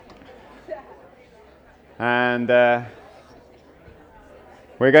And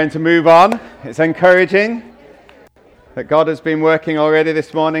we're going to move on. It's encouraging that God has been working already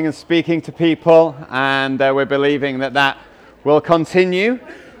this morning and speaking to people, and we're believing that that will continue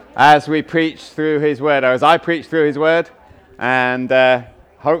as we preach through His Word, or as I preach through His Word, and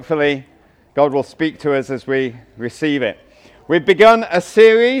hopefully God will speak to us as we receive it. We've begun a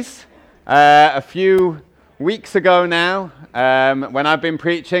series a few weeks ago now when I've been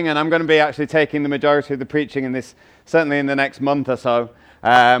preaching, and I'm going to be actually taking the majority of the preaching in this, certainly in the next month or so.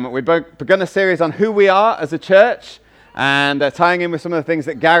 We've begun a series on who we are as a church, and tying in with some of the things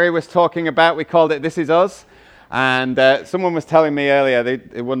that Gary was talking about. We called it This Is Us. And someone was telling me earlier,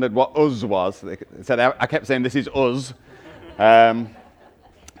 they wondered what us was. They said, I kept saying, this is us.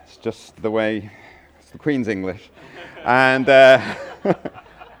 It's just the way, it's the Queen's English. And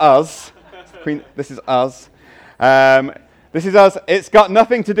us, this is us. This is us. It's got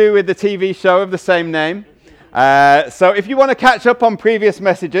nothing to do with the TV show of the same name. So if you want to catch up on previous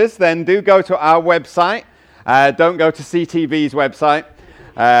messages, then do go to our website. Don't go to CTV's website.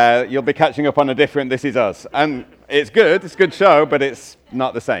 You'll be catching up on a different This Is Us. And it's good. It's a good show, but it's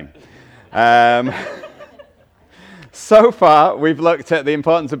not the same. So far, we've looked at the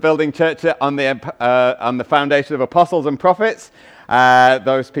importance of building church on the foundation of apostles and prophets,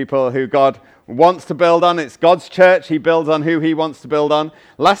 those people who God wants to build on. It's God's church. He builds on who He wants to build on.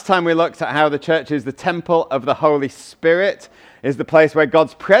 Last time we looked at how the church is the temple of the Holy Spirit, is the place where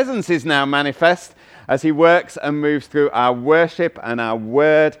God's presence is now manifest as He works and moves through our worship and our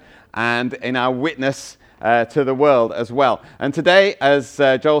word and in our witness to the world as well. And today, as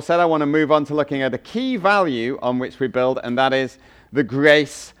Joel said, I want to move on to looking at a key value on which we build, and that is the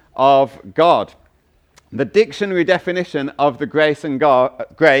grace of God. The dictionary definition of the grace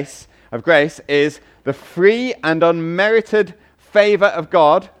of grace is the free and unmerited favor of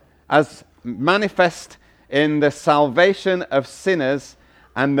God as manifest in the salvation of sinners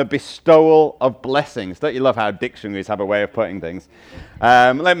and the bestowal of blessings. Don't you love how dictionaries have a way of putting things?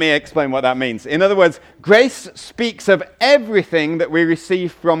 Let me explain what that means. In other words, grace speaks of everything that we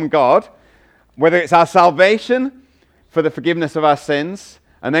receive from God, whether it's our salvation for the forgiveness of our sins,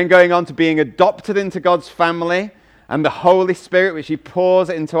 and then going on to being adopted into God's family, and the Holy Spirit, which He pours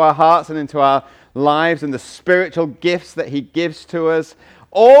into our hearts and into our lives, and the spiritual gifts that He gives to us.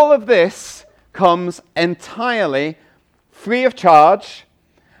 All of this comes entirely free of charge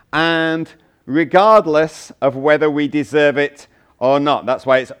and regardless of whether we deserve it or not. That's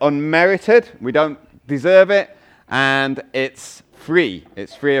why it's unmerited. We don't deserve it, and it's free.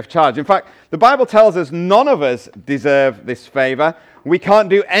 It's free of charge. In fact, the Bible tells us none of us deserve this favor. We can't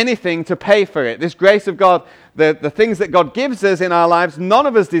do anything to pay for it. This grace of God, the things that God gives us in our lives, none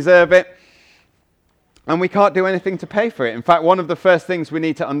of us deserve it, and we can't do anything to pay for it. In fact, one of the first things we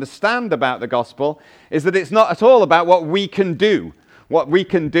need to understand about the gospel is that it's not at all about what we can do,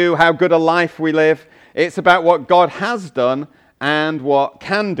 how good a life we live. It's about what God has done and what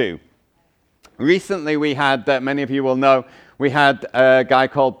can do. Recently we had, many of you will know, we had a guy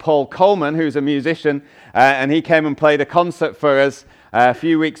called Paul Coleman, who's a musician, and he came and played a concert for us a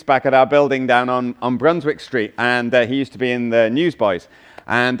few weeks back at our building down on Brunswick Street, and he used to be in the Newsboys.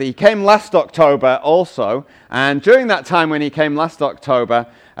 And he came last October also, and during that time when he came last October,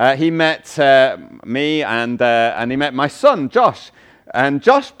 he met me and he met my son, Josh. And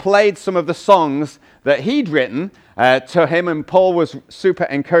Josh played some of the songs that he'd written to him, and Paul was super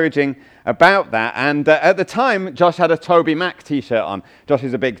encouraging about that. And at the time, Josh had a Toby Mac t-shirt on. Josh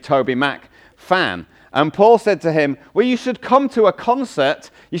is a big Toby Mac fan. And Paul said to him, well, you should come to a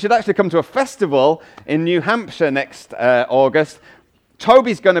concert. You should actually come to a festival in New Hampshire next August.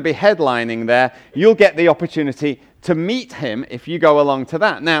 Toby's going to be headlining there. You'll get the opportunity to meet him if you go along to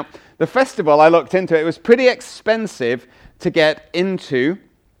that. Now, the festival, I looked into it, was pretty expensive to get into.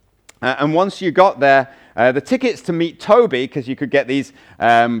 And once you got there, the tickets to meet Toby, because you could get these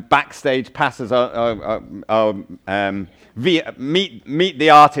backstage passes, meet the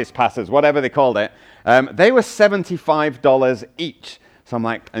artist passes, whatever they called it, they were $75 each. So I'm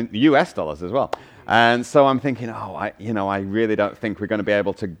like, and US dollars as well. And so I'm thinking, I really don't think we're going to be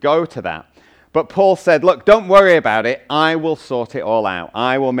able to go to that. But Paul said, look, don't worry about it. I will sort it all out.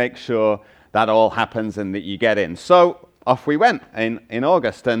 I will make sure that all happens and that you get in. So off we went in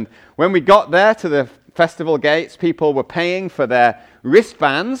August. And when we got there to the festival gates, people were paying for their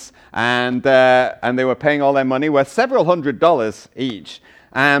wristbands, and they were paying all their money, worth several $100s each.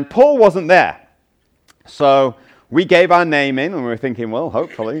 And Paul wasn't there. So we gave our name in, and we were thinking, well,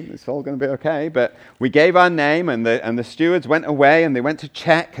 hopefully it's all going to be okay. But we gave our name, and the stewards went away, and they went to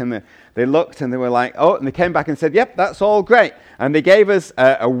check, and they looked, and they were like, oh, and they came back and said, yep, that's all great. And they gave us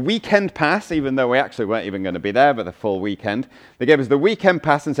a weekend pass, even though we actually weren't even going to be there, but the full weekend. They gave us the weekend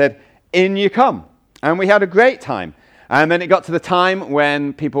pass and said, in you come. And we had a great time. And then it got to the time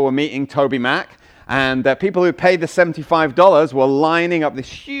when people were meeting Toby Mac, and people who paid the $75 were lining up this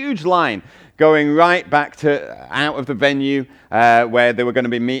huge line, going right back to out of the venue where they were going to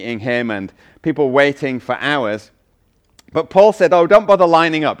be meeting him, and people waiting for hours. But Paul said, oh, don't bother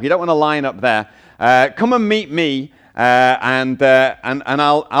lining up. You don't want to line up there. Come and meet me, and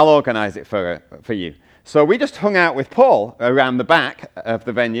I'll organize it for you. So we just hung out with Paul around the back of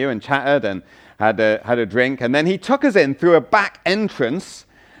the venue and chatted and had a drink. And then he took us in through a back entrance,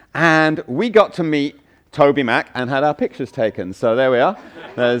 and we got to meet Toby Mac and had our pictures taken. So there we are.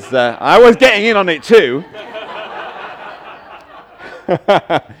 I was getting in on it too.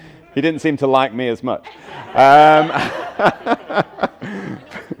 He didn't seem to like me as much.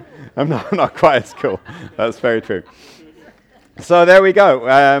 I'm not quite as cool. That's very true. So there we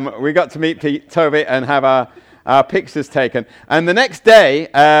go. We got to meet Toby and have our pictures taken. And the next day,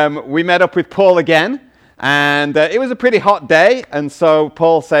 we met up with Paul again. And it was a pretty hot day. And so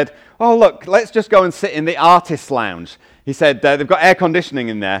Paul said, oh, look, let's just go and sit in the artist's lounge. He said, they've got air conditioning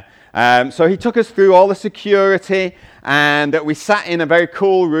in there. So he took us through all the security, and we sat in a very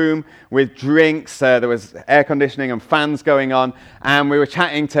cool room with drinks. There was air conditioning and fans going on, and we were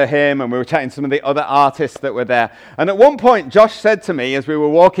chatting to him, and we were chatting to some of the other artists that were there. And at one point, Josh said to me, as we were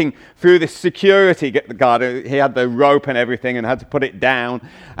walking through this security guard, he had the rope and everything and had to put it down,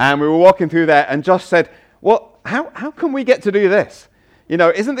 and we were walking through there, and Josh said, well, how can we get to do this? You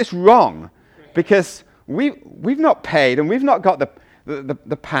know, isn't this wrong? Because we've not paid, and we've not got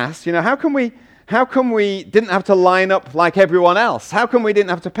the pass. You know, how come we didn't have to line up like everyone else? How come we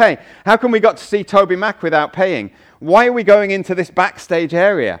didn't have to pay? How come we got to see Toby Mac without paying? Why are we going into this backstage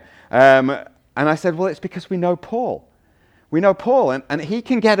area? And I said, well, it's because we know Paul. We know Paul, and he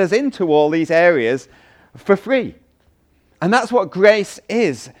can get us into all these areas for free. And that's what grace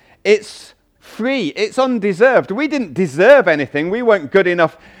is. It's free. It's undeserved. We didn't deserve anything. We weren't good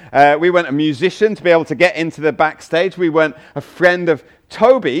enough. We weren't a musician to be able to get into the backstage. We weren't a friend of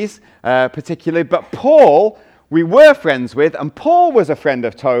Toby's particularly. But Paul, we were friends with, and Paul was a friend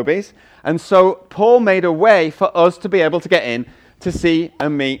of Toby's. And so Paul made a way for us to be able to get in to see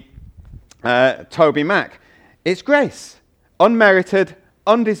and meet Toby Mac. It's grace. Unmerited,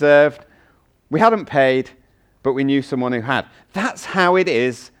 undeserved. We hadn't paid, but we knew someone who had. That's how it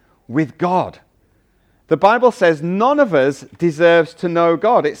is with God. The Bible says none of us deserves to know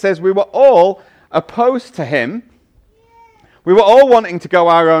God. It says we were all opposed to him. We were all wanting to go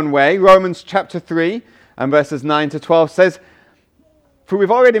our own way. Romans chapter 3 and verses 9 to 12 says, for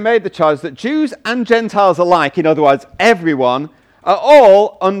we've already made the charge that Jews and Gentiles alike, in other words, everyone, are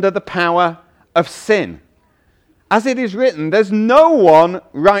all under the power of sin. As it is written, there's no one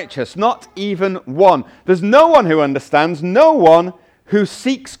righteous, not even one. There's no one who understands, no one who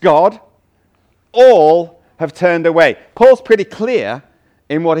seeks God. All have turned away. Paul's pretty clear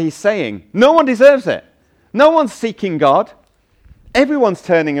in what he's saying. No one deserves it. No one's seeking God. Everyone's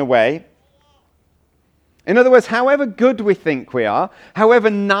turning away. In other words, however good we think we are, however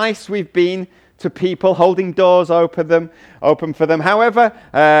nice we've been to people, holding doors open for them,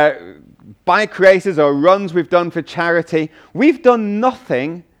 however bike races or runs we've done for charity, we've done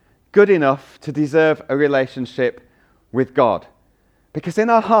nothing good enough to deserve a relationship with God. Because in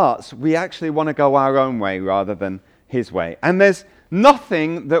our hearts, we actually want to go our own way rather than his way. And there's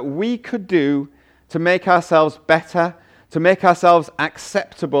nothing that we could do to make ourselves better, to make ourselves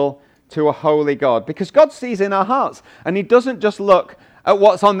acceptable to a holy God. Because God sees in our hearts, and he doesn't just look at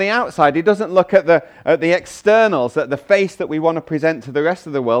what's on the outside. He doesn't look at the externals, at the face that we want to present to the rest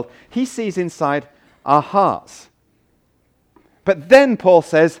of the world. He sees inside our hearts. But then Paul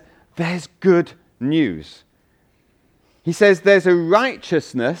says, there's good news. He says there's a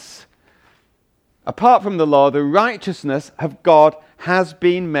righteousness, apart from the law, the righteousness of God has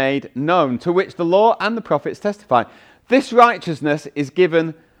been made known, to which the law and the prophets testify. This righteousness is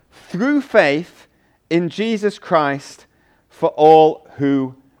given through faith in Jesus Christ for all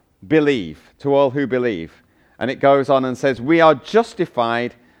who believe, to all who believe. And it goes on and says, we are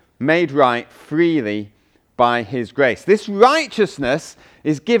justified, made right freely by his grace. This righteousness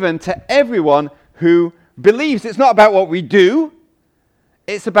is given to everyone who believes. It's not about what we do.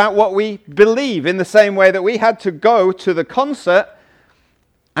 It's about what we believe, in the same way that we had to go to the concert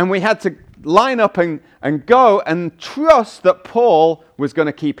and we had to line up and go and trust that Paul was going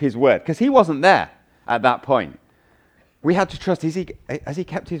to keep his word, because he wasn't there at that point. We had to trust, has he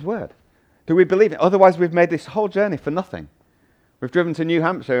kept his word? Do we believe it? Otherwise, we've made this whole journey for nothing. We've driven to New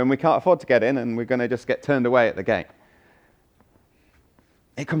Hampshire and we can't afford to get in, and we're going to just get turned away at the gate.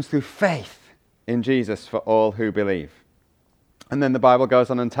 It comes through faith in Jesus for all who believe. And then the Bible goes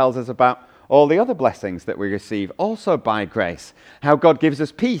on and tells us about all the other blessings that we receive also by grace. How God gives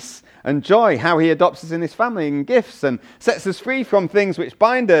us peace and joy, how he adopts us in his family and gifts and sets us free from things which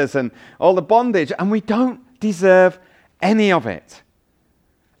bind us and all the bondage. And we don't deserve any of it.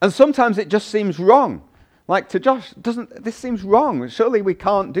 And sometimes it just seems wrong. Like to Josh, this seems wrong. Surely we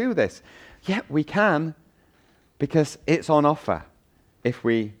can't do this. Yet we can, because it's on offer if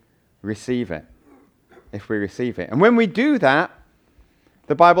we receive it. If we receive it. And when we do that,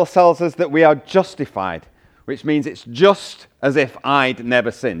 the Bible tells us that we are justified, which means it's just as if I'd never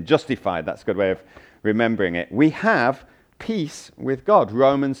sinned. Justified, that's a good way of remembering it. We have peace with God.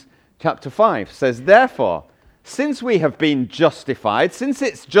 Romans chapter 5 says, therefore, since we have been justified, since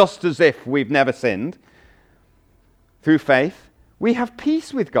it's just as if we've never sinned, through faith, we have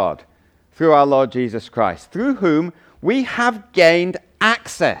peace with God through our Lord Jesus Christ, through whom we have gained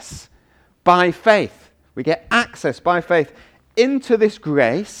access by faith. We get access by faith into this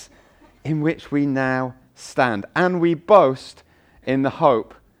grace in which we now stand. And we boast in the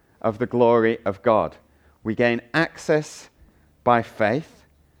hope of the glory of God. We gain access by faith,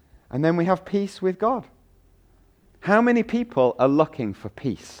 and then we have peace with God. How many people are looking for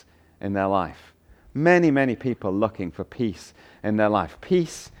peace in their life? Many, many people looking for peace in their life.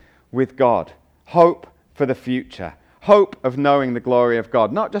 Peace with God. Hope for the future. Hope of knowing the glory of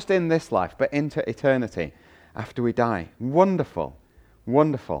God, not just in this life, but into eternity after we die. Wonderful,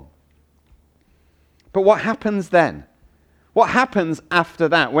 wonderful. But what happens then? What happens after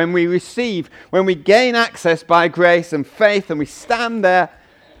that? When we gain access by grace and faith and we stand there,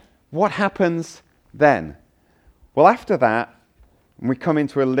 what happens then? Well, after that, we come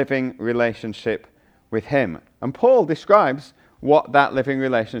into a living relationship with him. And Paul describes what that living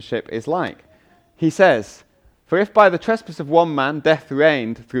relationship is like. He says, for if by the trespass of one man death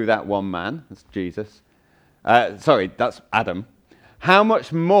reigned through that one man, that's Jesus, that's Adam, how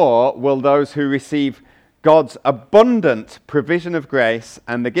much more will those who receive God's abundant provision of grace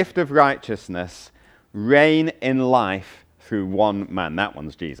and the gift of righteousness reign in life through one man? That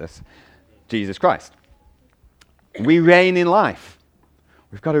one's Jesus Christ. We reign in life.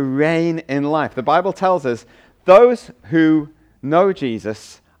 We've got to reign in life. The Bible tells us those who know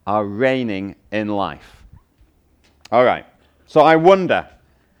Jesus are reigning in life. All right. So I wonder,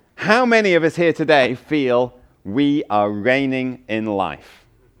 how many of us here today feel we are reigning in life?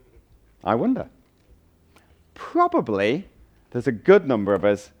 I wonder. Probably there's a good number of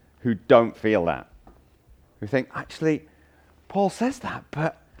us who don't feel that. Who think, actually, Paul says that,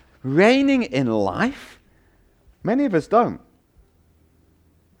 but reigning in life? Many of us don't.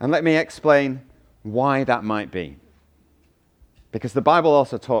 And let me explain why that might be. Because the Bible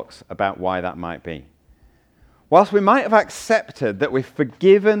also talks about why that might be. Whilst we might have accepted that we're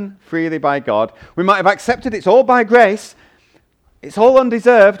forgiven freely by God, we might have accepted it's all by grace, it's all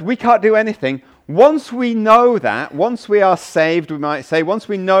undeserved, we can't do anything. Once we know that, once we are saved, we might say, once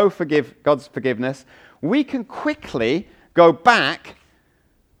we know God's forgiveness, we can quickly go back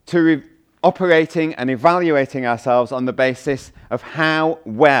to operating and evaluating ourselves on the basis of how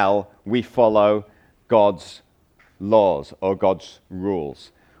well we follow God's laws or God's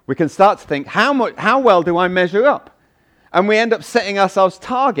rules. We can start to think, how well do I measure up? And we end up setting ourselves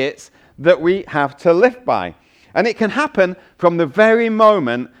targets that we have to live by. And it can happen from the very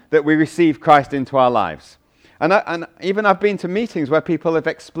moment that we receive Christ into our lives. And even I've been to meetings where people have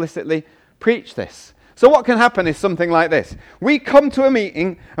explicitly preached this. So what can happen is something like this. We come to a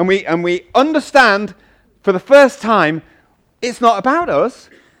meeting and we understand for the first time it's not about us,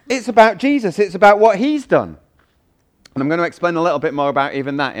 it's about Jesus, it's about what he's done. And I'm going to explain a little bit more about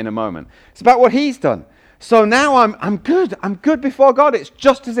even that in a moment. It's about what he's done. So now I'm good before God. It's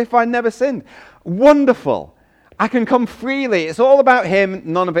just as if I never sinned. Wonderful. I can come freely. It's all about him.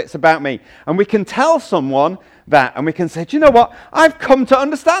 None of it's about me. And we can tell someone that, and we can say, do you know what? I've come to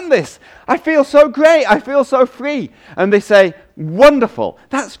understand this. I feel so great. I feel so free. And they say, wonderful.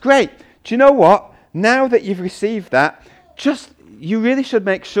 That's great. Do you know what? Now that you've received that, you really should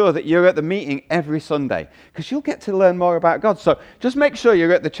make sure that you're at the meeting every Sunday, because you'll get to learn more about God. So just make sure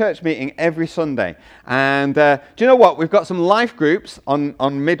you're at the church meeting every Sunday. And do you know what? We've got some life groups on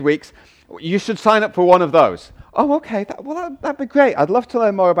midweeks. You should sign up for one of those. Oh, okay. That'd be great. I'd love to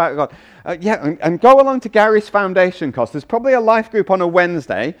learn more about God. And go along to Gary's foundation course. There's probably a life group on a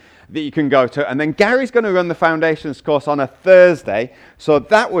Wednesday that you can go to, and then Gary's going to run the foundations course on a Thursday. So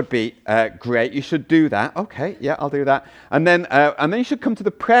that would be great. You should do that. Okay, yeah, I'll do that. And then you should come to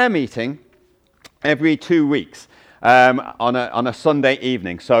the prayer meeting every 2 weeks on a Sunday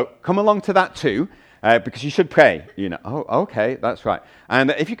evening. So come along to that too. Because you should pray, Oh, okay, that's right.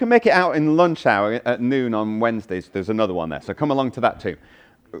 And if you can make it out in lunch hour at noon on Wednesdays, there's another one there. So come along to that too.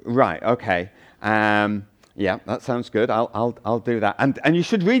 Right, okay. Yeah, that sounds good. I'll do that. And you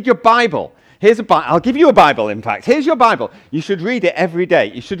should read your Bible. Here's a Bible. I'll give you a Bible, in fact. Here's your Bible. You should read it every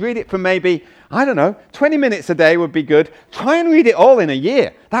day. You should read it for maybe, 20 minutes a day would be good. Try and read it all in a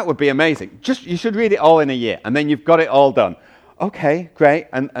year. That would be amazing. You should read it all in a year, and then you've got it all done. Okay, great.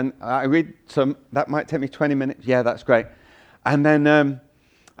 And I read some. That might take me 20 minutes. Yeah, that's great. And then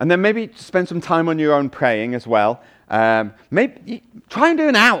maybe spend some time on your own praying as well. Maybe try and do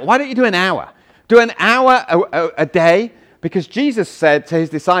an hour. Why don't you do an hour? Do an hour a day, because Jesus said to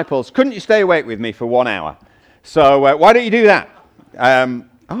his disciples, "Couldn't you stay awake with me for 1 hour?" So why don't you do that?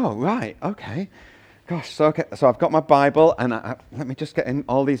 Oh, right. Okay. Gosh. So I've got my Bible, and let me just get in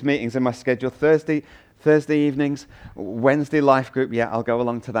all these meetings in my schedule. Thursday evenings, Wednesday life group. Yeah, I'll go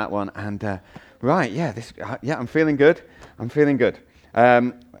along to that one. And right, yeah, I'm feeling good.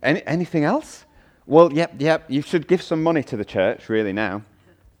 Anything else? Well, yep. You should give some money to the church, really. Now,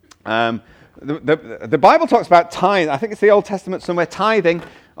 the Bible talks about tithe. I think it's the Old Testament somewhere. Tithing.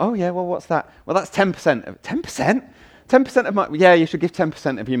 Oh yeah. Well, what's that? Well, that's 10%. 10%. 10% of my. Yeah, you should give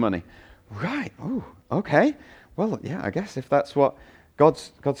 10% of your money. Right. Oh, okay. Well, yeah. I guess if that's what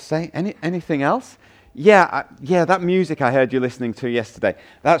God's saying. Anything else? Yeah, that music I heard you listening to yesterday,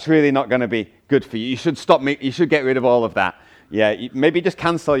 that's really not going to be good for you. You should you should get rid of all of that. Yeah, maybe just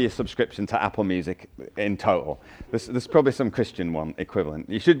cancel your subscription to Apple Music in total. There's probably some Christian one equivalent.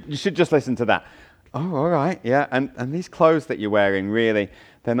 You should just listen to that. Oh, all right, yeah. And these clothes that you're wearing, really,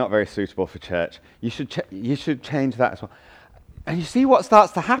 they're not very suitable for church. You should change that as well. And you see what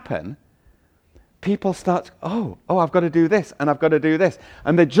starts to happen? People start, I've got to do this, and I've got to do this.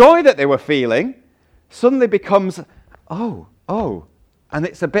 And the joy that they were feeling suddenly becomes, and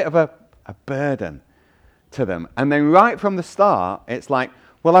it's a bit of a burden to them. And then right from the start, it's like,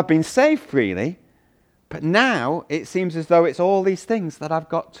 well, I've been saved freely, but now it seems as though it's all these things that I've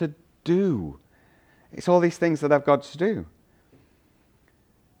got to do. It's all these things that I've got to do.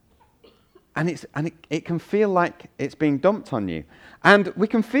 And it can feel like it's being dumped on you. And we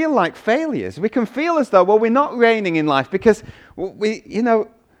can feel like failures. We can feel as though, we're not reigning in life because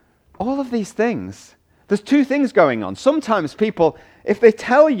all of these things. There's two things going on. Sometimes people, if they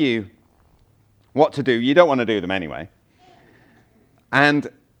tell you what to do, you don't want to do them anyway. And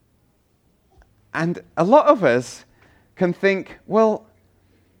a lot of us can think, well,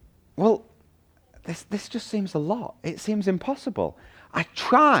 this just seems a lot. It seems impossible. I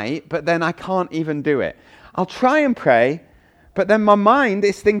try, but then I can't even do it. I'll try and pray, but then my mind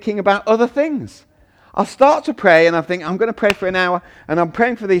is thinking about other things. I'll start to pray, and I think, I'm going to pray for an hour, and I'm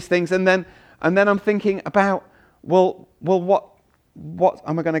praying for these things, and then I'm thinking about, well, what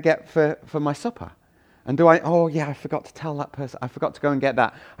am I going to get for my supper? And I forgot to tell that person. I forgot to go and get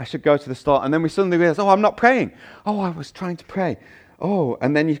that. I should go to the store. And then we suddenly realize, I'm not praying. I was trying to pray.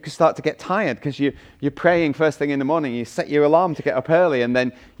 And then you can start to get tired because you're praying first thing in the morning. You set your alarm to get up early, and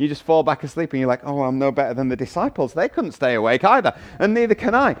then you just fall back asleep, and you're like, I'm no better than the disciples. They couldn't stay awake either, and neither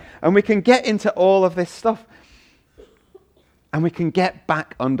can I. And we can get into all of this stuff, and we can get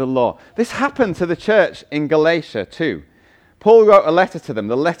back under law. This happened to the church in Galatia too. Paul wrote a letter to them,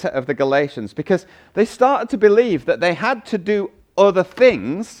 the letter of the Galatians, because they started to believe that they had to do other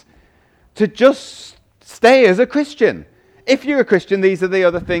things to just stay as a Christian. If you're a Christian, these are the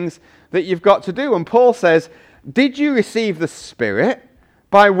other things that you've got to do. And Paul says, did you receive the Spirit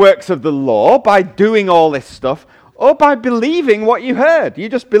by works of the law, by doing all this stuff, or by believing what you heard? You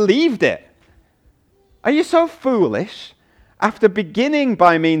just believed it. Are you so foolish? After beginning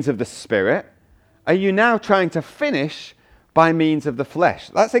by means of the Spirit, are you now trying to finish by means of the flesh?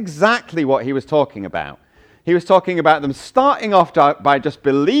 That's exactly what he was talking about. He was talking about them starting off by just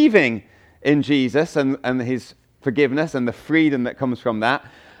believing in Jesus and his forgiveness and the freedom that comes from that.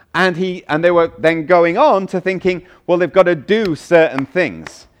 And they were then going on to thinking, well, they've got to do certain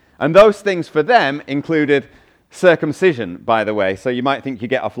things. And those things for them included circumcision, by the way. So you might think you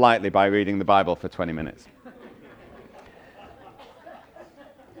get off lightly by reading the Bible for 20 minutes.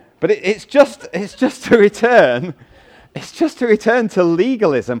 But it's just a return. It's just a return to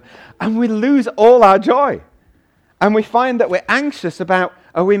legalism, and we lose all our joy. And we find that we're anxious about,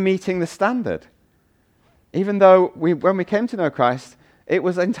 are we meeting the standard? Even though when we came to know Christ, it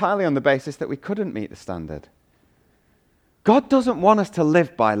was entirely on the basis that we couldn't meet the standard. God doesn't want us to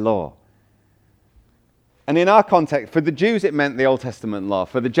live by law. And in our context, for the Jews it meant the Old Testament law.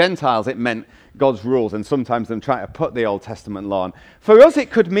 For the Gentiles it meant God's rules, and sometimes them trying to put the Old Testament law on. For us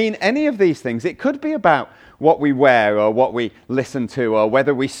it could mean any of these things. It could be about what we wear or what we listen to or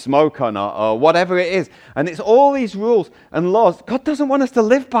whether we smoke or not or whatever it is. And it's all these rules and laws. God doesn't want us to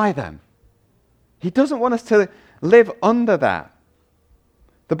live by them. He doesn't want us to live under that.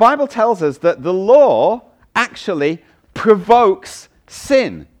 The Bible tells us that the law actually provokes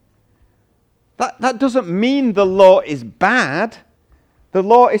sin. That doesn't mean the law is bad. The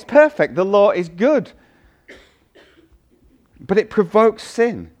law is perfect. The law is good. But it provokes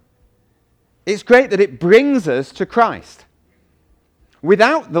sin. It's great that it brings us to Christ.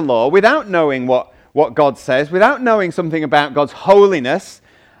 Without the law, without knowing what God says, without knowing something about God's holiness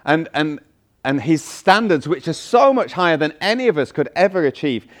and his standards, which are so much higher than any of us could ever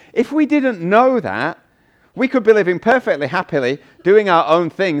achieve, if we didn't know that, we could be living perfectly happily, doing our own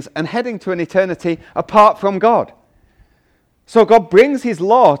things, and heading to an eternity apart from God. So God brings his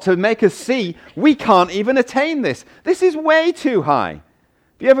law to make us see we can't even attain this. This is way too high.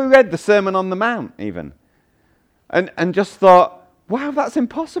 Have you ever read the Sermon on the Mount, even? And just thought, wow, that's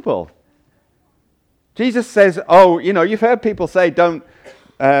impossible. Jesus says, you've heard people say don't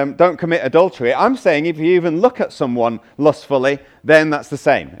commit adultery. I'm saying if you even look at someone lustfully, then that's the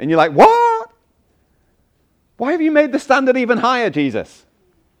same. And you're like, what? Why have you made the standard even higher, Jesus?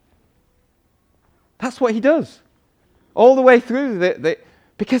 That's what he does. All the way through.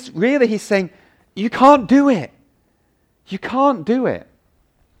 Because really he's saying, you can't do it. You can't do it.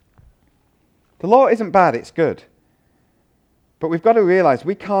 The law isn't bad, it's good. But we've got to realize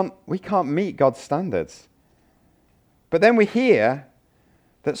we can't meet God's standards. But then we hear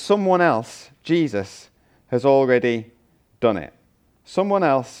that someone else, Jesus, has already done it. Someone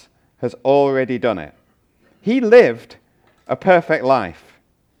else has already done it. He lived a perfect life.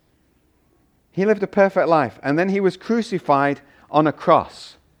 He lived a perfect life. And then he was crucified on a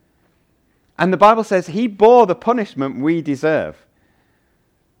cross. And the Bible says he bore the punishment we deserve.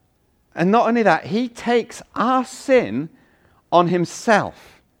 And not only that, he takes our sin on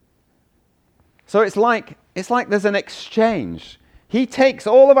himself. So it's like there's an exchange. He takes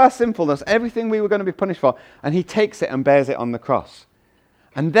all of our sinfulness, everything we were going to be punished for, and he takes it and bears it on the cross.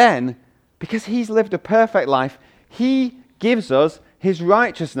 And then, because he's lived a perfect life, he gives us his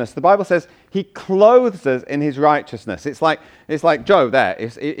righteousness. The Bible says he clothes us in his righteousness. It's like Joe there.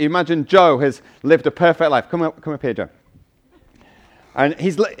 Imagine Joe has lived a perfect life. Come up here, Joe. And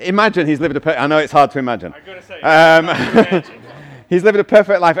imagine he's lived a perfect. I know it's hard to imagine. I'm going to say. He's lived a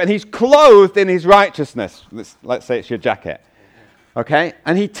perfect life, and he's clothed in his righteousness. Let's say it's your jacket, okay?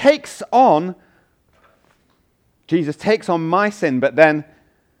 And Jesus takes on my sin, but then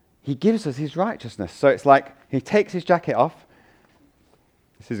he gives us his righteousness. So it's like he takes his jacket off.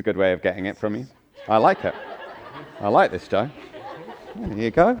 This is a good way of getting it from you. I like it. I like this, Joe. There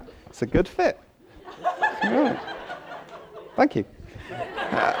you go. It's a good fit. All right. Thank you.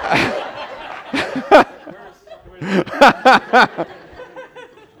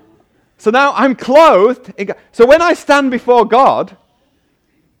 So now I'm clothed. So when I stand before God,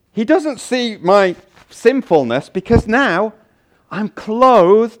 he doesn't see my sinfulness because now I'm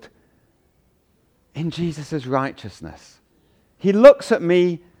clothed in Jesus' righteousness. He looks at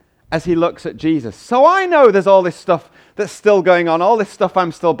me as he looks at Jesus. So I know there's all this stuff that's still going on, all this stuff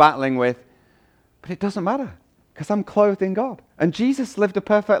I'm still battling with, but it doesn't matter because I'm clothed in God. And Jesus lived a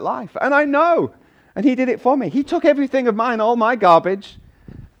perfect life, and I know, and he did it for me. He took everything of mine, all my garbage,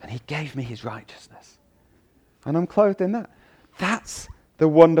 and he gave me his righteousness. And I'm clothed in that. That's the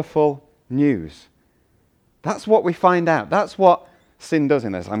wonderful news. That's what we find out. That's what sin does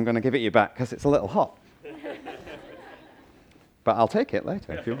in us. I'm going to give it you back because it's a little hot. But I'll take it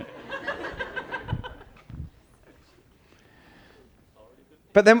later if you want.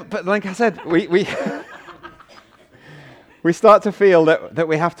 But like I said, we we start to feel that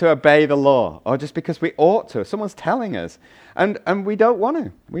we have to obey the law, or just because we ought to. Someone's telling us. And we don't want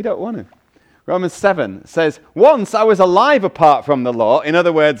to. We don't want to. Romans 7 says, once I was alive apart from the law. In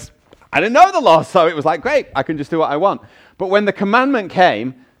other words, I didn't know the law, so it was like, great, I can just do what I want. But when the commandment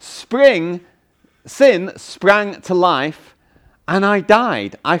came, sin sprang to life, and I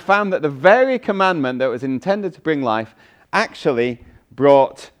died. I found that the very commandment that was intended to bring life actually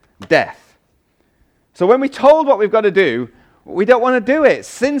brought death. So when we're told what we've got to do, we don't want to do it.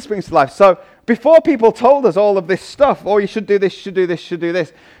 Sin springs to life. So before people told us all of this stuff, you should do this, you should do this, you should do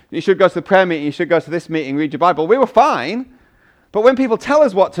this, you should go to the prayer meeting, you should go to this meeting, read your Bible, we were fine. But when people tell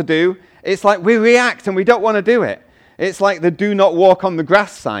us what to do, it's like we react and we don't want to do it. It's like the do not walk on the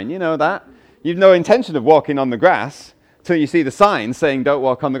grass sign. You know that? You've no intention of walking on the grass till you see the sign saying don't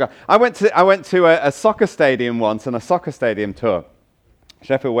walk on the grass. I went to a soccer stadium once on a soccer stadium tour.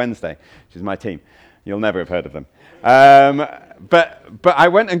 Sheffield Wednesday, which is my team. You'll never have heard of them. But I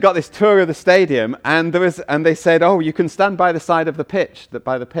went and got this tour of the stadium, and they said, oh, you can stand by the side of the pitch,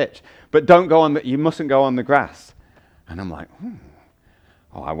 but don't go on. You mustn't go on the grass. And I'm like,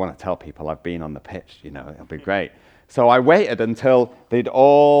 oh, I want to tell people I've been on the pitch. It'll be great. So I waited until they'd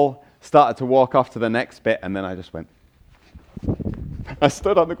all started to walk off to the next bit, and then I just went. I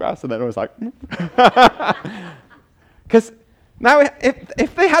stood on the grass, and then I was like, because now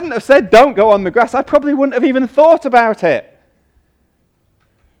if they hadn't have said don't go on the grass, I probably wouldn't have even thought about it.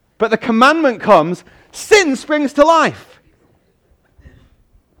 But the commandment comes, sin springs to life.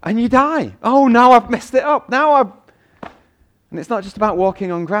 And you die. Oh, now I've messed it up. And it's not just about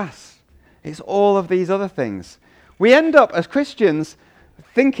walking on grass. It's all of these other things. We end up as Christians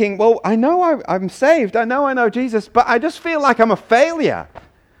thinking, well, I know I'm saved. I know Jesus, but I just feel like I'm a failure.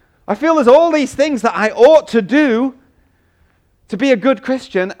 I feel there's all these things that I ought to do to be a good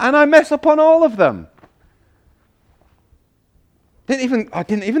Christian, and I mess up on all of them. I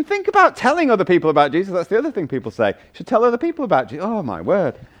didn't even think about telling other people about Jesus. That's the other thing people say. You should tell other people about Jesus. Oh, my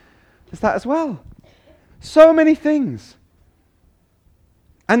word. There's that as well. So many things.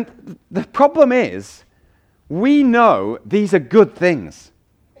 And the problem is, we know these are good things.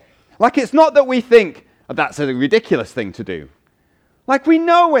 Like, it's not that we think, oh, that's a ridiculous thing to do. Like, we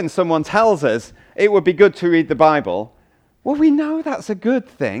know when someone tells us it would be good to read the Bible, well, we know that's a good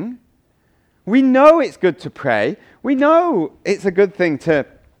thing. We know it's good to pray. We know it's a good thing to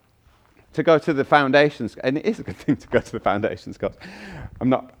go to the foundations. And it is a good thing to go to the foundations course. I'm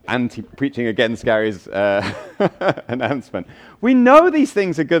not preaching against Gary's announcement. We know these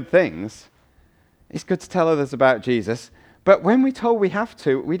things are good things. It's good to tell others about Jesus. But when we're told we have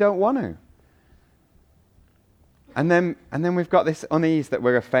to, we don't want to. And then we've got this unease that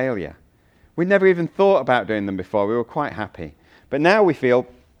we're a failure. We never even thought about doing them before. We were quite happy. But now we feel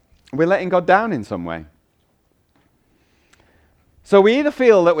we're letting God down in some way. So we either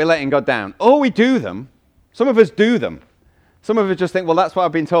feel that we're letting God down, or we do them. Some of us do them. Some of us just think, well, that's what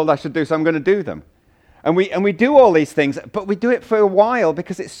I've been told I should do, so I'm going to do them. And we do all these things, but we do it for a while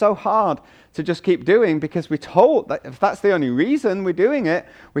because it's so hard to just keep doing, because we're told that if that's the only reason we're doing it,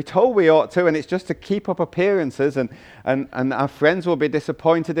 we're told we ought to, and it's just to keep up appearances, and our friends will be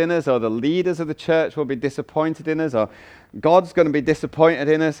disappointed in us, or the leaders of the church will be disappointed in us, or God's going to be disappointed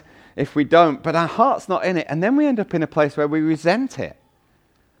in us if we don't, but our heart's not in it, and then we end up in a place where we resent it.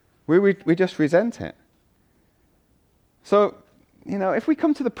 We just resent it. So, if we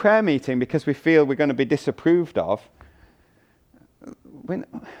come to the prayer meeting because we feel we're going to be disapproved of, there's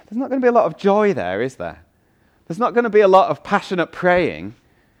not going to be a lot of joy there, is there? There's not going to be a lot of passionate praying.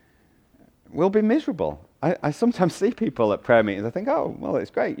 We'll be miserable. I sometimes see people at prayer meetings. I think, oh, well,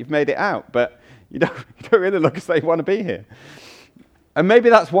 it's great. You've made it out, but you don't really look as though you want to be here. And maybe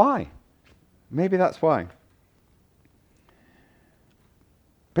that's why.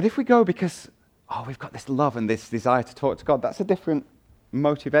 But if we go because, we've got this love and this desire to talk to God, that's a different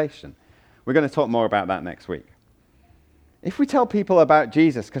motivation. We're going to talk more about that next week. If we tell people about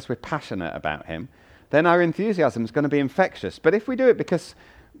Jesus because we're passionate about him, then our enthusiasm is going to be infectious. But if we do it because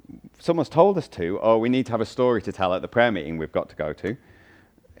someone's told us to, or we need to have a story to tell at the prayer meeting we've got to go to,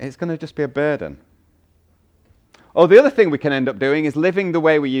 it's going to just be a burden. Or the other thing we can end up doing is living the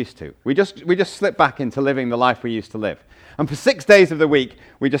way we used to. We just slip back into living the life we used to live. And for 6 days of the week,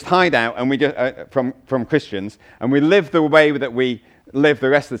 we just hide out and we just, from Christians, and we live the way that we live the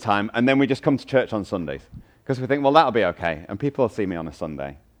rest of the time, and then we just come to church on Sundays. Because we think, well, that'll be okay, and people will see me on a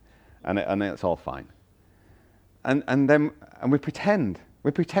Sunday, and it's all fine. And we pretend.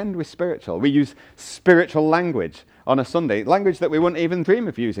 We pretend we're spiritual. We use spiritual language on a Sunday, language that we wouldn't even dream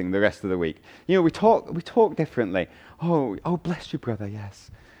of using the rest of the week. We talk differently. Oh, bless you, brother,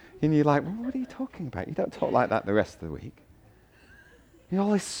 yes. And you're like, well, what are you talking about? You don't talk like that the rest of the week.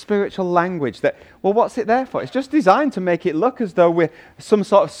 All this spiritual language that, well, what's it there for? It's just designed to make it look as though we're some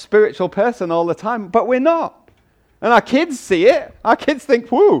sort of spiritual person all the time, but we're not. And our kids see it. Our kids think,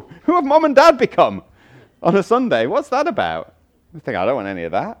 whoo, who have mom and dad become on a Sunday? What's that about? I think, I don't want any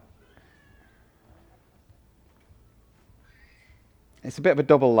of that. It's a bit of a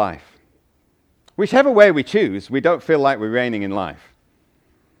double life. Whichever way we choose, we don't feel like we're reigning in life.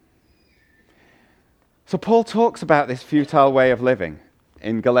 So Paul talks about this futile way of living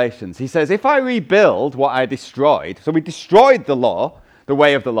in Galatians. He says, if I rebuild what I destroyed, so we destroyed the law the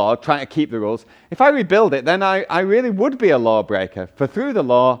way of the law, trying to keep the rules. If I rebuild it, then I really would be a lawbreaker. For through the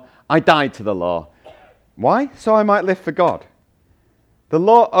law, I died to the law. Why? So I might live for God. The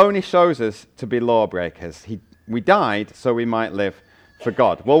law only shows us to be lawbreakers. We died so we might live for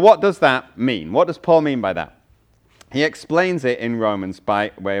God. Well, what does that mean? What does Paul mean by that? He explains it in Romans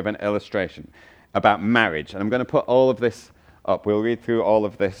by way of an illustration about marriage. And I'm going to put all of this up. We'll read through all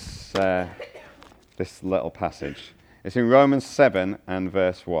of this, this little passage. It's in Romans 7 and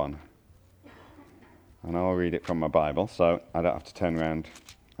verse 1. And I'll read it from my Bible, so I don't have to turn around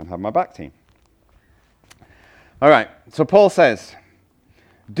and have my back to you. All right, so Paul says,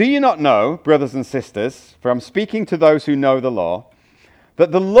 "Do you not know, brothers and sisters, for I'm speaking to those who know the law,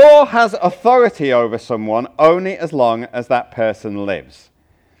 that the law has authority over someone only as long as that person lives?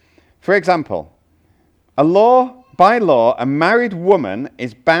 For example, by law, a married woman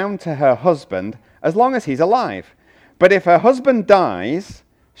is bound to her husband as long as he's alive. But if her husband dies,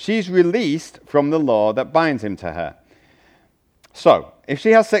 she's released from the law that binds him to her. So, if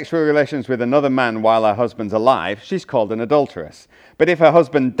she has sexual relations with another man while her husband's alive, she's called an adulteress. But if her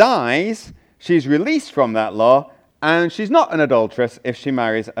husband dies, she's released from that law, and she's not an adulteress if she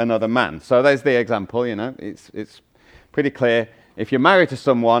marries another man." So there's the example, it's pretty clear. If you're married to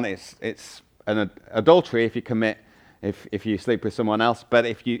someone, it's an adultery if you commit, if you sleep with someone else. But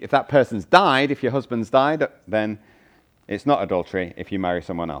if that person's died, if your husband's died, then it's not adultery if you marry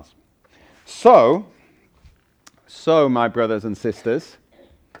someone else. So, my brothers and sisters,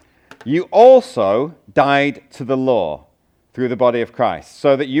 you also died to the law through the body of Christ,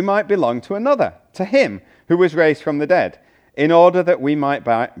 so that you might belong to another, to him who was raised from the dead, in order that we might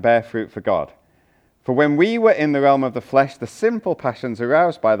bear fruit for God. For when we were in the realm of the flesh, the sinful passions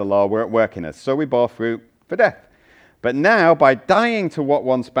aroused by the law were at work in us, so we bore fruit for death. But now, by dying to what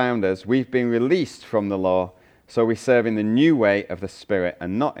once bound us, we've been released from the law, so we serve in the new way of the Spirit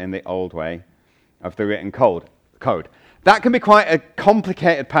and not in the old way of the written code. That can be quite a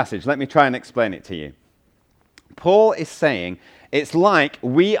complicated passage. Let me try and explain it to you. Paul is saying it's like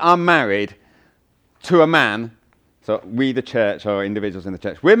we are married to a man, so we the church or individuals in the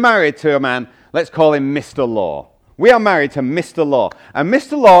church, we're married to a man, let's call him Mr. Law. We are married to Mr. Law. And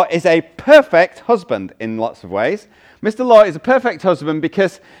Mr. Law is a perfect husband in lots of ways. Mr. Law is a perfect husband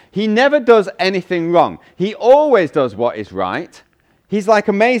because he never does anything wrong. He always does what is right. He's like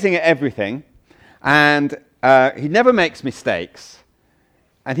amazing at everything. And he never makes mistakes.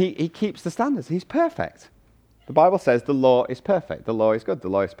 And he keeps the standards. He's perfect. The Bible says the law is perfect. The law is good. The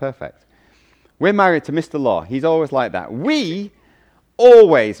law is perfect. We're married to Mr. Law. He's always like that. We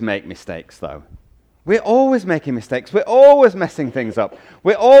always make mistakes, though. We're always making mistakes. We're always messing things up.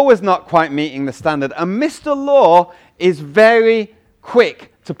 We're always not quite meeting the standard. And Mr. Law is very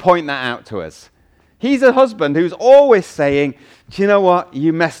quick to point that out to us. He's a husband who's always saying, "Do you know what?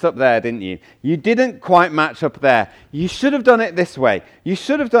 You messed up there, didn't you? You didn't quite match up there. You should have done it this way. You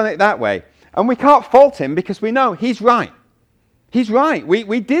should have done it that way." And we can't fault him because we know he's right. He's right.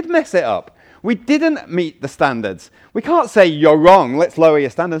 We did mess it up. We didn't meet the standards. We can't say, "You're wrong, let's lower your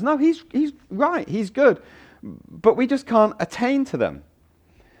standards." No, he's right. He's good. But we just can't attain to them.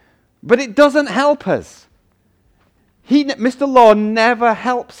 But it doesn't help us. Mr. Law never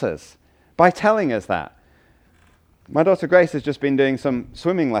helps us by telling us that. My daughter Grace has just been doing some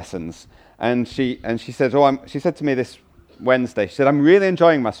swimming lessons, and she said, she said to me this Wednesday, she said, "I'm really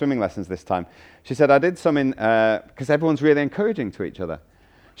enjoying my swimming lessons this time." She said, "I did some because everyone's really encouraging to each other."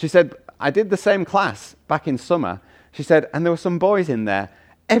 She said, "I did the same class back in summer." She said, "And there were some boys in there.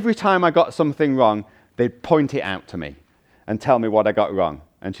 Every time I got something wrong, they'd point it out to me and tell me what I got wrong."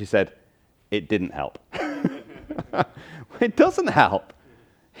 And she said, "It didn't help." It doesn't help.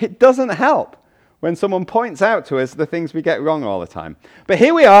 It doesn't help when someone points out to us the things we get wrong all the time. But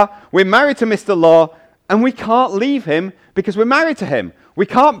here we are, we're married to Mr. Law, and we can't leave him because we're married to him. We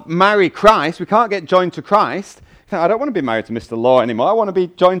can't marry Christ. We can't get joined to Christ. I don't want to be married to Mr. Law anymore. I want to be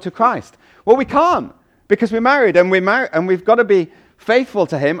joined to Christ. Well, we can't because we're married, and we've got to be faithful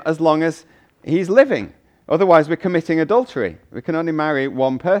to him as long as he's living. Otherwise, we're committing adultery. We can only marry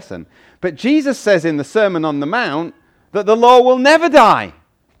one person. But Jesus says in the Sermon on the Mount that the law will never die.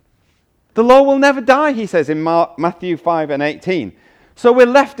 The law will never die, he says in Matthew 5 and 18. So we're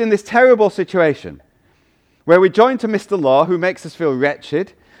left in this terrible situation where we join to Mr. Law, who makes us feel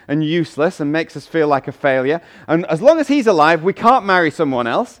wretched and useless and makes us feel like a failure. And as long as he's alive, we can't marry someone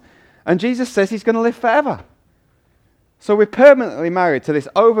else. And Jesus says he's going to live forever. So we're permanently married to this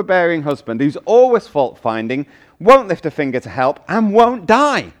overbearing husband who's always fault-finding, won't lift a finger to help, and won't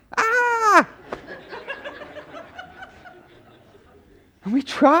die. Ah! And we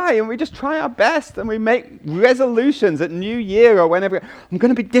try, and we just try our best, and we make resolutions at New Year or whenever. I'm going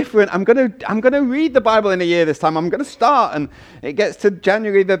to be different. I'm going to read the Bible in a year this time. I'm going to start, and it gets to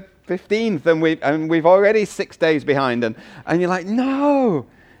January the 15th, and we've already 6 days behind, and you're like, no,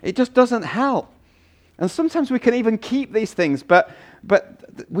 it just doesn't help. And sometimes we can even keep these things, but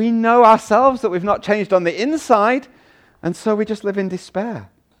we know ourselves that we've not changed on the inside, and so we just live in despair.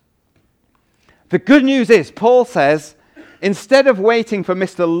 The good news is, Paul says, instead of waiting for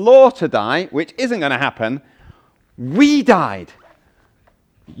Mr. Law to die, which isn't going to happen, we died.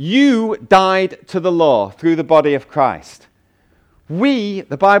 You died to the law through the body of Christ. We,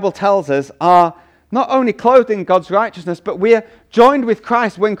 the Bible tells us, are not only clothed in God's righteousness, but we're joined with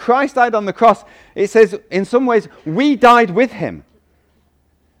Christ. When Christ died on the cross, it says, in some ways, we died with him.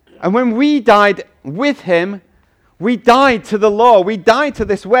 And when we died with him, we died to the law. We died to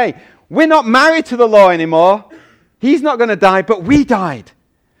this way. We're not married to the law anymore. He's not going to die, but we died.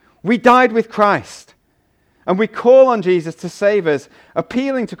 We died with Christ. And we call on Jesus to save us,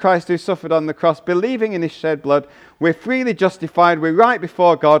 appealing to Christ who suffered on the cross, believing in his shed blood. We're freely justified. We're right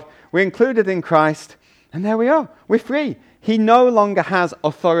before God. We're included in Christ. And there we are. We're free. He no longer has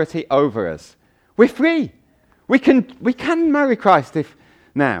authority over us. We're free. We can marry Christ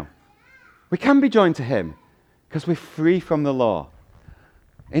now. We can be joined to him because we're free from the law.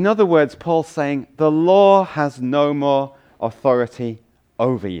 In other words, Paul's saying, the law has no more authority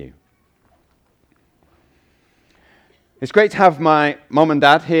over you. It's great to have my mum and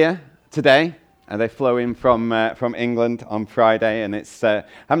dad here today. They flew in from England on Friday, and I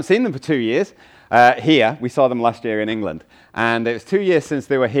haven't seen them for 2 years here. We saw them last year in England, and it was 2 years since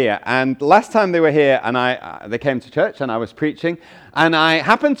they were here. And last time they were here, and they came to church, and I was preaching, and I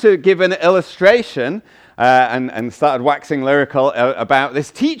happened to give an illustration and started waxing lyrical about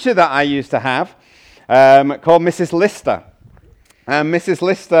this teacher that I used to have called Mrs. Lister. And Mrs.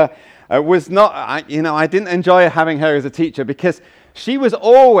 Lister was not, I didn't enjoy having her as a teacher because she was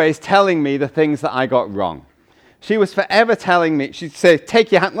always telling me the things that I got wrong. She was forever telling me, she'd say,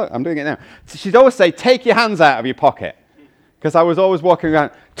 take your hand, look, I'm doing it now. She'd always say, take your hands out of your pocket. Because I was always walking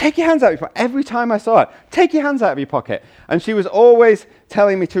around, take your hands out of your pocket. Every time I saw it, take your hands out of your pocket. And she was always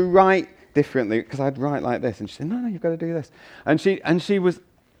telling me to write differently, because I'd write like this. And she said, no, you've got to do this. And she was,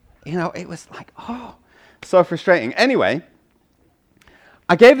 it was like, oh, so frustrating. Anyway,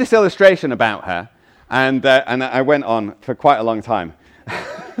 I gave this illustration about her, and I went on for quite a long time.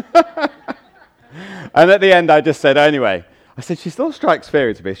 And at the end, I just said, anyway, I said, she still strikes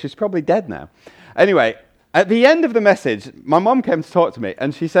fear to me. She's probably dead now. Anyway, at the end of the message, my mom came to talk to me,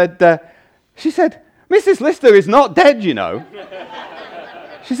 and she said, Mrs. Lister is not dead, you know.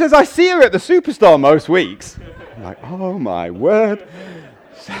 She says, I see her at the superstore most weeks. I'm like, oh, my word.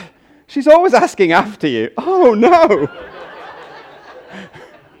 She's always asking after you. Oh, no.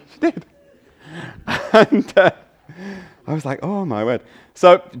 She did. And I was like, oh, my word.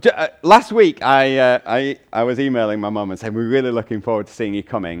 So last week, I was emailing my mum and saying, we're really looking forward to seeing you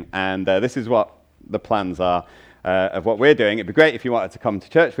coming. And this is what the plans are of what we're doing. It'd be great if you wanted to come to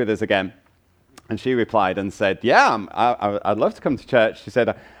church with us again. And she replied and said, yeah, I'd love to come to church. She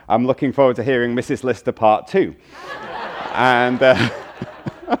said, I'm looking forward to hearing Mrs. Lister Part 2. And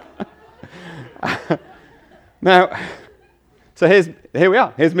now, so here we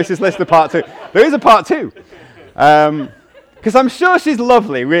are. Here's Mrs. Lister Part 2. There is a Part 2. Because I'm sure she's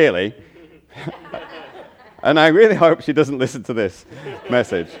lovely, really. And I really hope she doesn't listen to this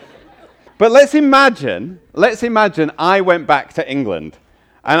message. But let's imagine I went back to England.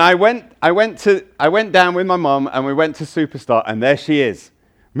 And I went down with my mum, and we went to Superstore, and there she is,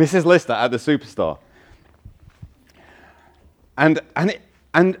 Mrs. Lister at the Superstore. And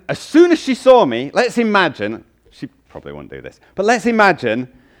as soon as she saw me, let's imagine, she probably won't do this, but let's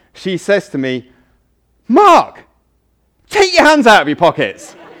imagine she says to me, Mark, take your hands out of your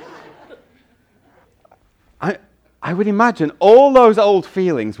pockets. I would imagine all those old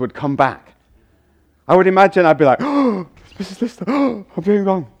feelings would come back. I would imagine I'd be like, oh, Mrs. Lister, oh, I'm doing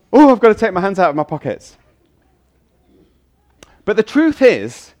wrong. Oh, I've got to take my hands out of my pockets. But the truth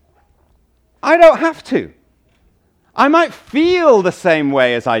is, I don't have to. I might feel the same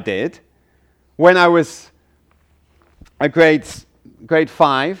way as I did when I was a grade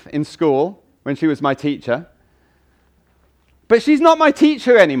 5 in school, when she was my teacher. But she's not my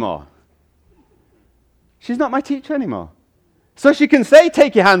teacher anymore. She's not my teacher anymore. So she can say,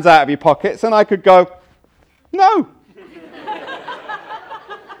 take your hands out of your pockets, and I could go, no.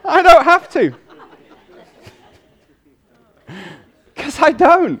 I don't have to. Because I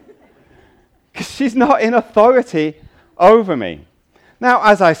don't. Because she's not in authority over me. Now,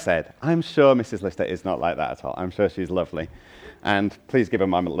 as I said, I'm sure Mrs. Lister is not like that at all. I'm sure she's lovely. And please give her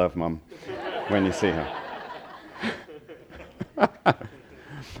my love, Mum, when you see her.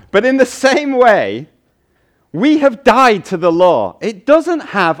 But in the same way, we have died to the law. It doesn't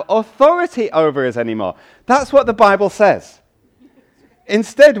have authority over us anymore. That's what the Bible says.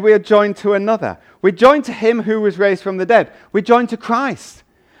 Instead, we are joined to another. We're joined to him who was raised from the dead. We're joined to Christ.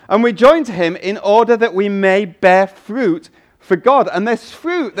 And we're joined to him in order that we may bear fruit for God. And there's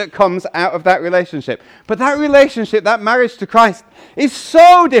fruit that comes out of that relationship. But that relationship, that marriage to Christ, is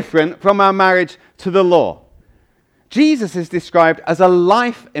so different from our marriage to the law. Jesus is described as a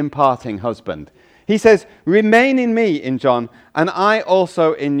life-imparting husband. He says, "Remain in me," in John, "and I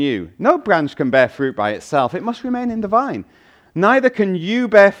also in you. No branch can bear fruit by itself. It must remain in the vine. Neither can you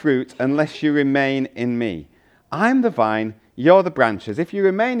bear fruit unless you remain in me. I'm the vine, you're the branches. If you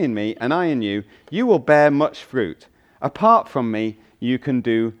remain in me and I in you, you will bear much fruit. Apart from me, you can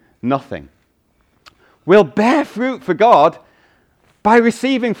do nothing." We'll bear fruit for God by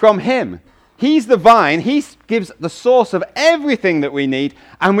receiving from him. He's the vine. He gives the source of everything that we need,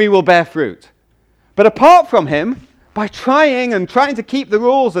 and we will bear fruit. But apart from him, by trying to keep the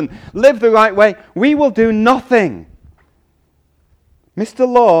rules and live the right way, we will do nothing.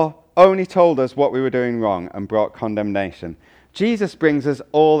 Mr. Law only told us what we were doing wrong and brought condemnation. Jesus brings us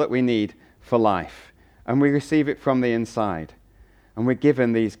all that we need for life, and we receive it from the inside, and we're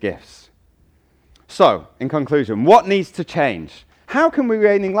given these gifts. So, in conclusion, what needs to change? How can we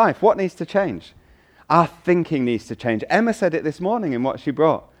reign in life? What needs to change? Our thinking needs to change. Emma said it this morning in what she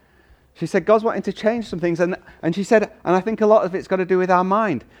brought. She said God's wanting to change some things, and she said, and I think a lot of it's got to do with our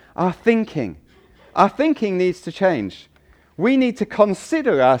mind, our thinking. Our thinking needs to change. We need to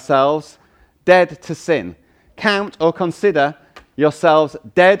consider ourselves dead to sin. Count or consider yourselves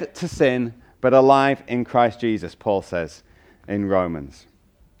dead to sin, but alive in Christ Jesus, Paul says in Romans.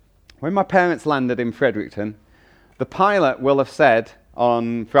 When my parents landed in Fredericton, the pilot will have said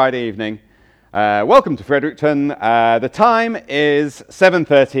on Friday evening, "Welcome to Fredericton. The time is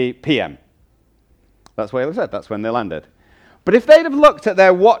 7:30 p.m. That's what he'll have said. That's when they landed. But if they'd have looked at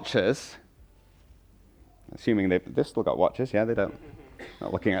their watches, assuming they've still got watches, yeah, they don't.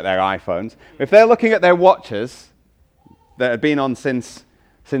 Not looking at their iPhones. If they're looking at their watches that had been on since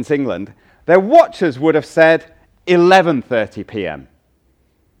England, their watches would have said 11:30 p.m.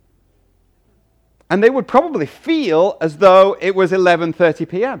 And they would probably feel as though it was 11:30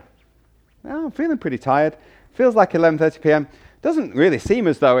 p.m. Oh, I'm feeling pretty tired. Feels like 11:30 p.m. Doesn't really seem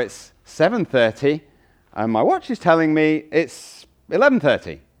as though it's 7:30, and my watch is telling me it's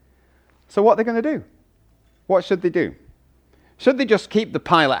 11:30. So what are they going to do? What should they do? Should they just keep the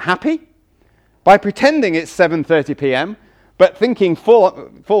pilot happy by pretending it's 7:30 p.m., but thinking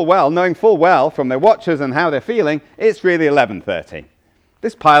knowing full well from their watches and how they're feeling, it's really 11:30?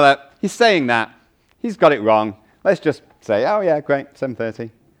 This pilot, he's saying that. He's got it wrong. Let's just say, oh yeah, great,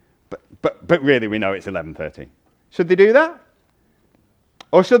 7:30. But really we know it's 11:30. Should they do that?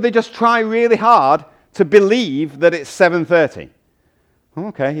 Or should they just try really hard to believe that it's 7:30?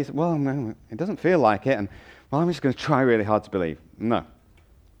 Okay, he said, well, no, it doesn't feel like it, and well, I'm just going to try really hard to believe. No.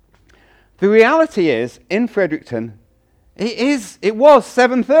 The reality is, in Fredericton, it was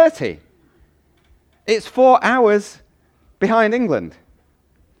 7:30. It's 4 hours behind England.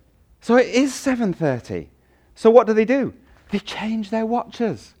 So it is 7:30. So what do? They change their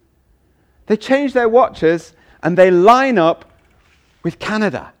watches. They change their watches and they line up with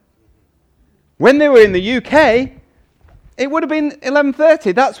Canada. When they were in the UK, it would have been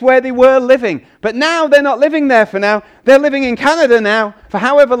 11:30. That's where they were living. But now they're not living there for now. They're living in Canada now for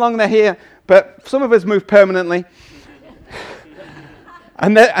however long they're here. But some of us moved permanently.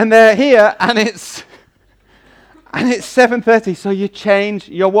 and they're here and it's 7:30. So you change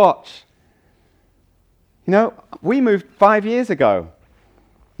your watch. You know, we moved 5 years ago.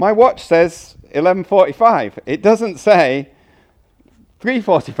 My watch says 11:45. It doesn't say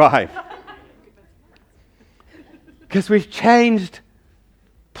 3:45. Because we've changed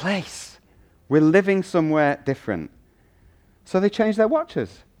place. We're living somewhere different. So they change their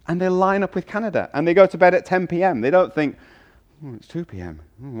watches and they line up with Canada and they go to bed at 10 p.m. They don't think, oh, it's 2 p.m.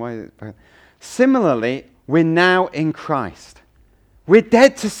 Why is it? Similarly, we're now in Christ. We're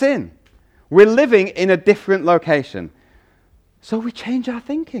dead to sin. We're living in a different location. So we change our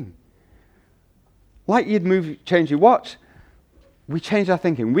thinking. Like you'd change your watch, we change our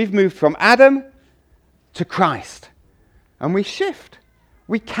thinking. We've moved from Adam to Christ. And we shift.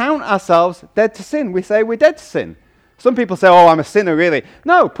 We count ourselves dead to sin. We say we're dead to sin. Some people say, oh, I'm a sinner, really.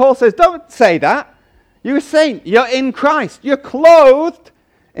 No, Paul says, don't say that. You're a saint. You're in Christ. You're clothed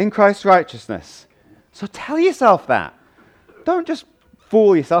in Christ's righteousness. So tell yourself that. Don't just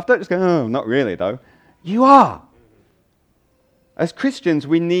fool yourself. Don't just go, oh, not really, though. You are. As Christians,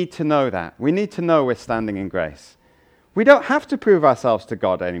 we need to know that. We need to know we're standing in grace. We don't have to prove ourselves to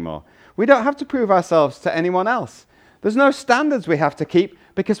God anymore. We don't have to prove ourselves to anyone else. There's no standards we have to keep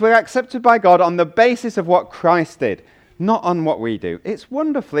because we're accepted by God on the basis of what Christ did, not on what we do. It's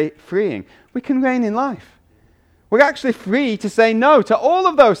wonderfully freeing. We can reign in life. We're actually free to say no to all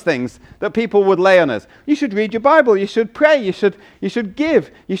of those things that people would lay on us. You should read your Bible. You should pray. You should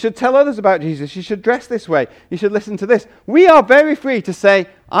give. You should tell others about Jesus. You should dress this way. You should listen to this. We are very free to say,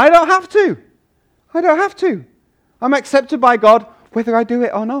 I don't have to. I don't have to. I'm accepted by God whether I do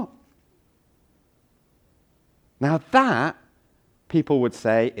it or not. Now that, people would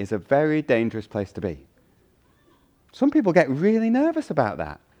say, is a very dangerous place to be. Some people get really nervous about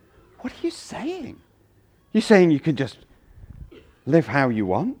that. What are you saying? You're saying you can just live how you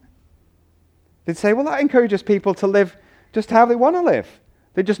want? They'd say, well, that encourages people to live just how they want to live.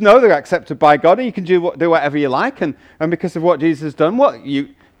 They just know they're accepted by God and you can do whatever you like. And because of what Jesus has done,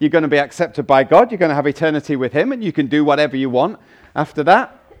 you're going to be accepted by God. You're going to have eternity with him and you can do whatever you want after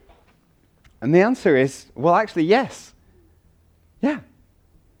that. And the answer is, well, actually, yes. Yeah.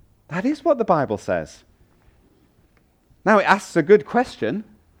 That is what the Bible says. Now, it asks a good question.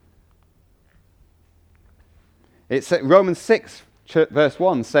 Romans 6, verse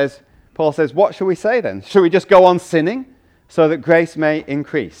 1 says, Paul says, what shall we say then? Shall we just go on sinning so that grace may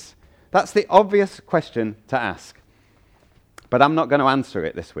increase? That's the obvious question to ask. But I'm not going to answer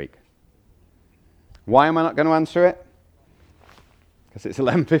it this week. Why am I not going to answer it? Because it's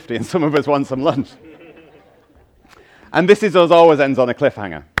 11:50 and some of us want some lunch. And this is us always ends on a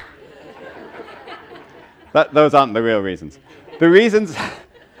cliffhanger. Those aren't the real reasons. The reason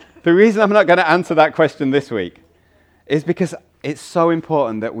I'm not going to answer that question this week is because it's so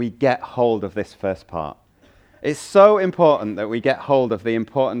important that we get hold of this first part. It's so important that we get hold of the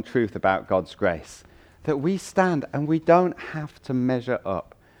important truth about God's grace, that we stand and we don't have to measure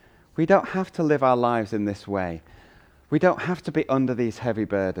up. We don't have to live our lives in this way. We don't have to be under these heavy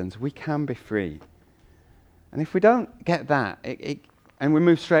burdens. We can be free. And if we don't get that, and we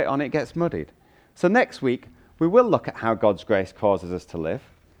move straight on, it gets muddied. So next week, we will look at how God's grace causes us to live.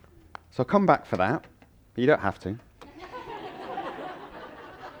 So come back for that. But you don't have to.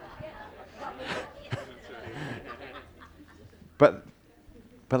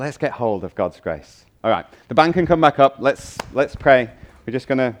 But let's get hold of God's grace. All right, the band can come back up. Let's pray. We're just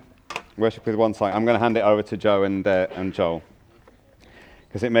going to worship with one song. I'm going to hand it over to Joe and Joel,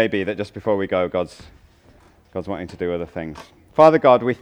 because it may be that just before we go, God's wanting to do other things. Father God, we